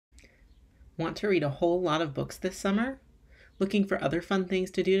Want to read a whole lot of books this summer? Looking for other fun things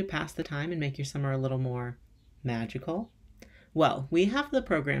to do to pass the time and make your summer a little more magical? Well, we have the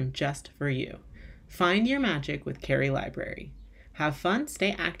program just for you. Find your magic with Cary Library. Have fun,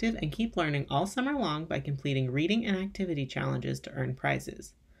 stay active, and keep learning all summer long by completing reading and activity challenges to earn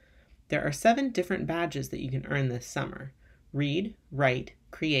prizes. There are 7 different badges that you can earn this summer: read, write,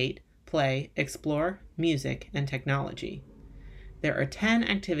 create, play, explore, music, and technology. There are 10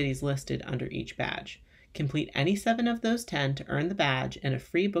 activities listed under each badge. Complete any 7 of those 10 to earn the badge and a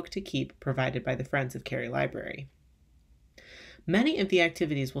free book to keep provided by the Friends of Cary Library. Many of the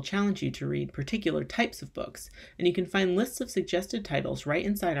activities will challenge you to read particular types of books, and you can find lists of suggested titles right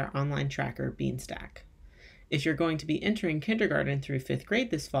inside our online tracker, Beanstack. If you're going to be entering kindergarten through 5th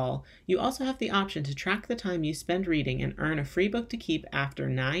grade this fall, you also have the option to track the time you spend reading and earn a free book to keep after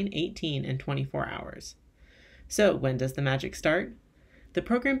 9, 18, and 24 hours. So, when does the magic start? The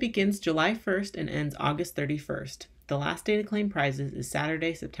program begins July 1st and ends August 31st. The last day to claim prizes is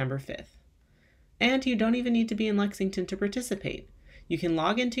Saturday, September 5th. And you don't even need to be in Lexington to participate. You can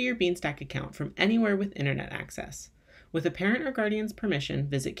log into your Beanstack account from anywhere with internet access. With a parent or guardian's permission,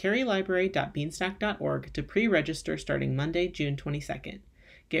 visit carylibrary.beanstack.org to pre-register starting Monday, June 22nd.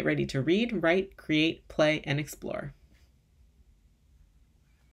 Get ready to read, write, create, play, and explore.